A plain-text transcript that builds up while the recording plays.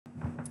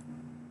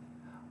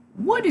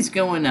What is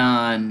going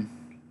on,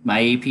 my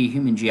AP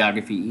Human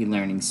Geography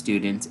e-learning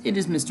students? It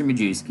is Mr.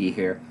 Majewski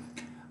here.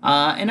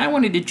 And I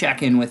wanted to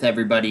check in with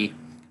everybody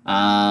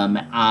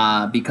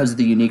because of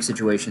the unique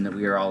situation that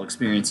we are all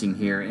experiencing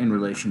here in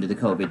relation to the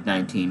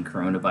COVID-19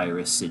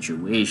 coronavirus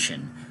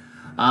situation.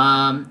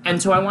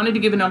 And so I wanted to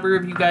give a number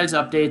of you guys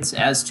updates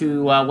as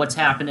to what's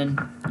happening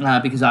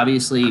because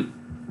obviously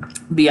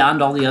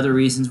beyond all the other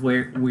reasons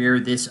where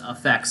this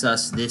affects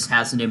us, this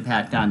has an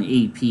impact on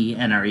AP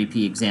and our AP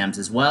exams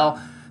as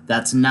well.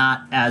 That's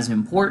not as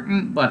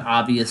important, but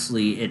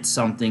obviously it's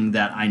something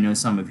that I know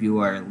some of you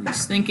are at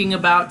least thinking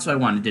about, so I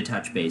wanted to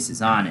touch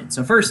bases on it.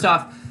 So first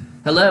off,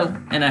 hello,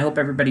 and I hope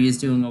everybody is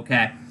doing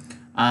okay.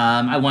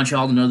 I want you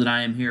all to know that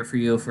I am here for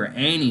you for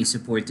any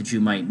support that you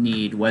might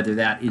need, whether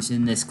that is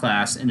in this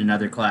class, in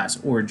another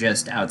class, or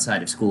just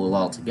outside of school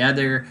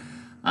altogether.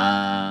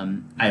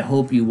 I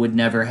hope you would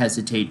never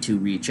hesitate to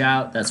reach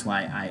out. That's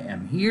why I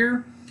am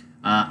here.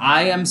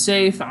 I am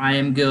safe. I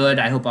am good.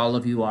 I hope all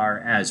of you are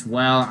as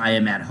well. I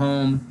am at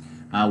home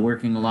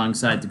working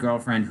alongside the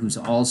girlfriend who's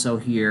also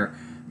here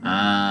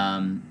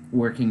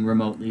working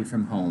remotely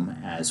from home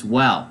as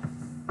well.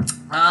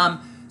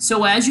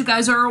 So as you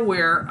guys are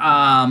aware,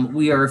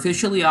 we are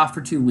officially off for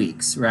 2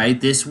 weeks,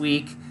 right? This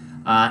week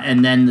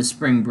and then the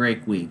spring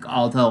break week.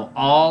 Although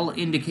all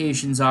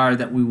indications are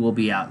that we will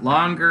be out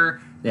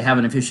longer. They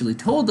haven't officially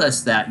told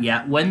us that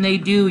yet. When they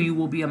do, you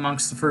will be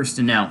amongst the first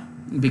to know,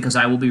 because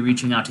I will be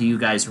reaching out to you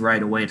guys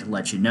right away to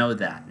let you know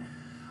that.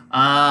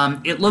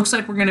 It looks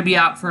like we're going to be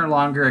out for a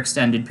longer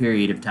extended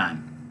period of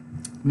time.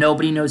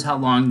 Nobody knows how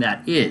long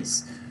that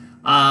is.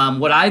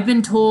 What I've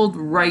been told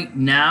right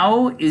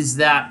now is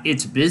that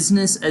it's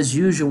business as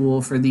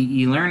usual for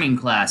the e-learning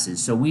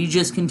classes. So we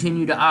just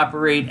continue to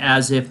operate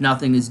as if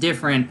nothing is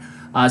different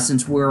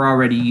since we're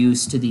already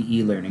used to the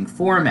e-learning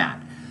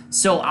format.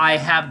 So I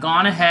have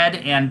gone ahead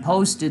and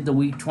posted the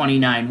week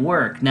 29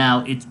 work.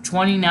 Now it's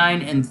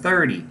 29 and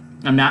 30.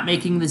 I'm not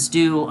making this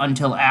due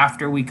until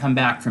after we come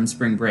back from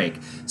spring break.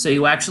 So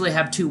you actually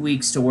have 2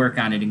 weeks to work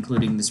on it,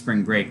 including the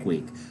spring break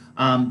week.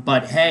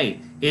 But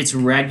hey, it's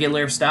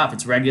regular stuff.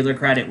 It's regular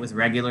credit with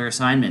regular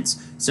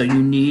assignments. So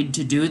you need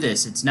to do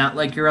this. It's not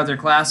like your other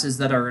classes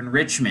that are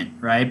enrichment,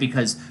 right?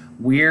 Because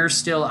we're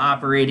still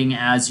operating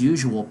as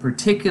usual,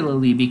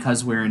 particularly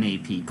because we're an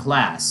AP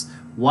class.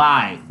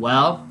 Why?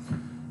 Well,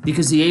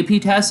 because the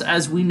AP tests,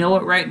 as we know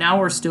it right now,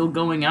 are still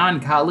going on.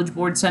 College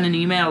Board sent an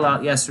email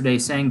out yesterday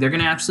saying they're going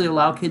to actually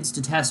allow kids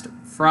to test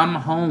from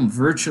home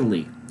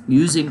virtually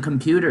using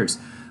computers.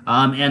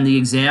 And the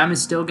exam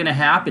is still going to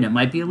happen. It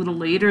might be a little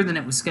later than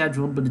it was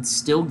scheduled, but it's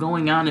still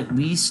going on at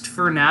least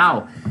for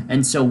now.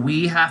 And so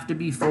we have to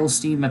be full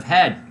steam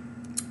ahead.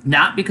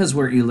 Not because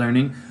we're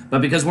e-learning, but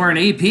because we're an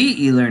AP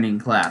e-learning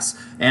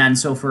class. And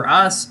so for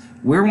us,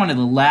 we're one of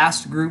the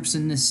last groups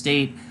in the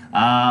state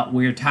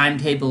where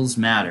timetables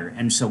matter,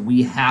 and so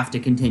we have to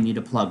continue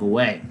to plug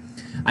away.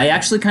 I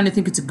actually kind of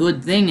think it's a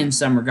good thing in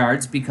some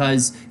regards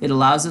because it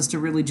allows us to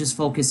really just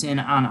focus in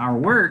on our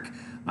work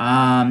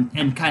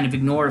and kind of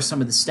ignore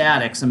some of the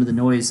static, some of the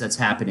noise that's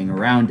happening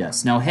around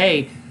us. Now,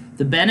 hey,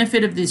 the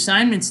benefit of the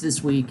assignments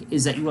this week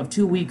is that you have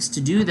 2 weeks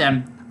to do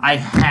them. I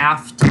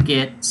have to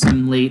get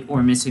some late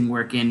or missing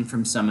work in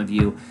from some of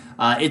you.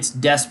 It's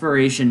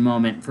desperation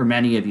moment for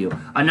many of you.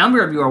 A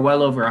number of you are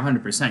well over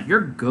 100%.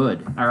 You're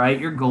good, all right?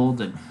 You're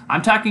golden.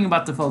 I'm talking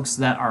about the folks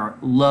that are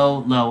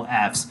low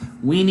Fs.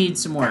 We need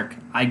some work.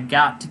 I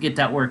got to get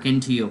that work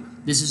into you.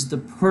 This is the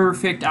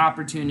perfect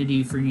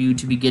opportunity for you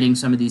to be getting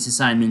some of these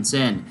assignments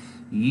in.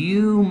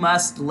 You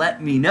must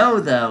let me know,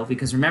 though,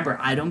 because remember,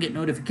 I don't get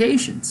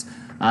notifications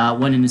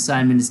when an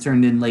assignment is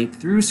turned in late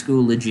through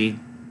Schoology.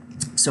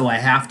 So I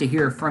have to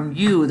hear from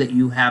you that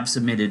you have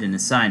submitted an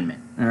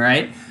assignment, all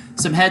right?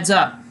 Some heads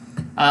up.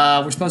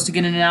 We're supposed to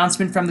get an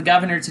announcement from the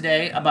governor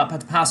today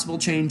about possible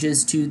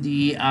changes to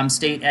the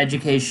state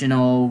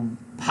educational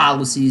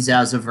policies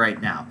as of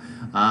right now.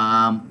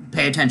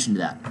 Pay attention to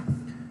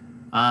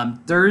that.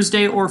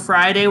 Thursday or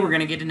Friday, we're going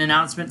to get an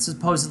announcement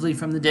supposedly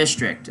from the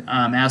district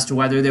as to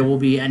whether there will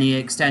be any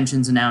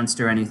extensions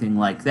announced or anything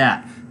like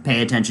that.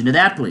 Pay attention to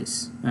that,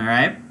 please, all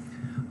right?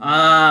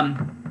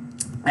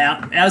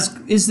 As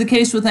is the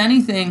case with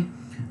anything,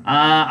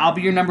 I'll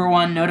be your number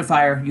one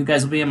notifier. You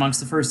guys will be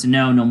amongst the first to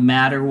know no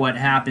matter what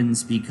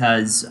happens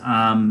because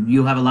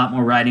you have a lot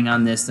more writing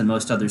on this than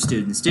most other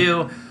students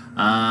do.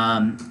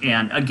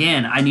 And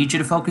again, I need you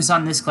to focus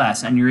on this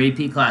class, on your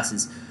AP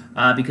classes,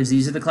 because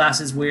these are the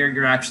classes where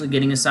you're actually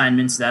getting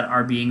assignments that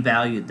are being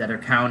valued, that are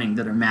counting,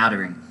 that are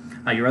mattering.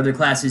 Your other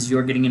classes,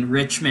 you're getting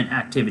enrichment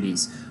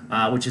activities,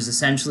 which is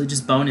essentially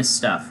just bonus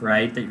stuff,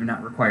 right, that you're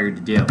not required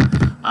to do.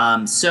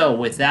 So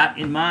with that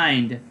in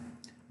mind,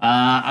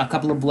 a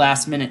couple of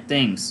last-minute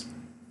things,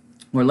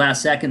 or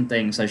last-second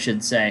things, I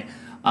should say.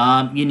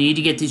 You need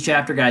to get these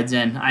chapter guides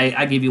in.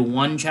 I gave you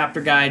one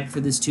chapter guide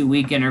for this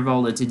 2-week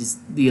interval. It's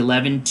the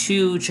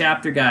 11-2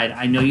 chapter guide.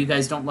 I know you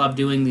guys don't love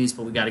doing these,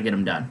 but we got to get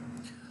them done.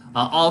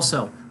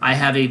 Also, I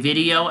have a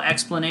video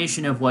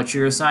explanation of what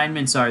your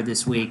assignments are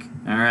this week.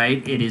 All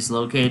right, it is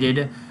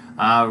located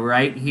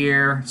right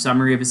here,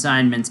 summary of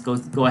assignments.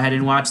 Go ahead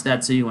and watch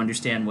that so you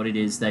understand what it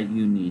is that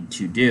you need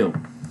to do.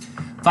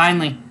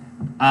 Finally,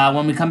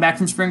 when we come back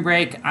from spring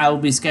break, I will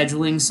be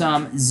scheduling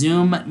some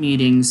Zoom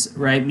meetings,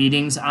 right?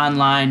 Meetings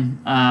online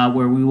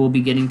where we will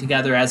be getting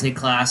together as a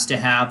class to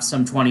have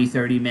some 20,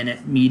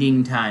 30-minute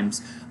meeting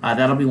times.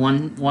 That'll be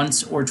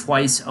once or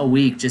twice a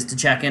week just to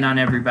check in on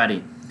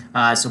everybody.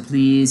 So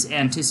please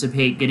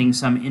anticipate getting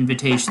some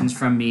invitations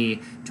from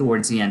me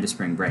towards the end of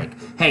spring break.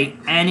 Hey,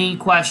 any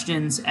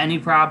questions, any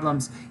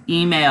problems,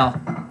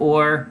 email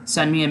or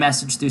send me a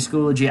message through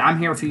Schoology. I'm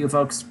here for you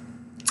folks.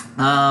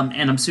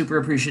 And I'm super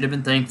appreciative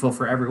and thankful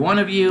for every one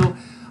of you.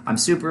 I'm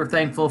super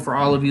thankful for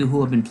all of you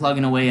who have been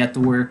plugging away at the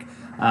work.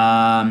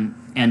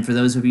 And for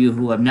those of you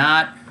who have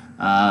not,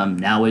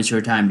 now is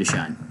your time to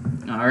shine.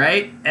 All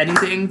right?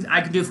 Anything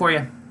I can do for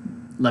you,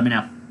 let me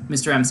know.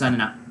 Mr. M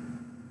signing out.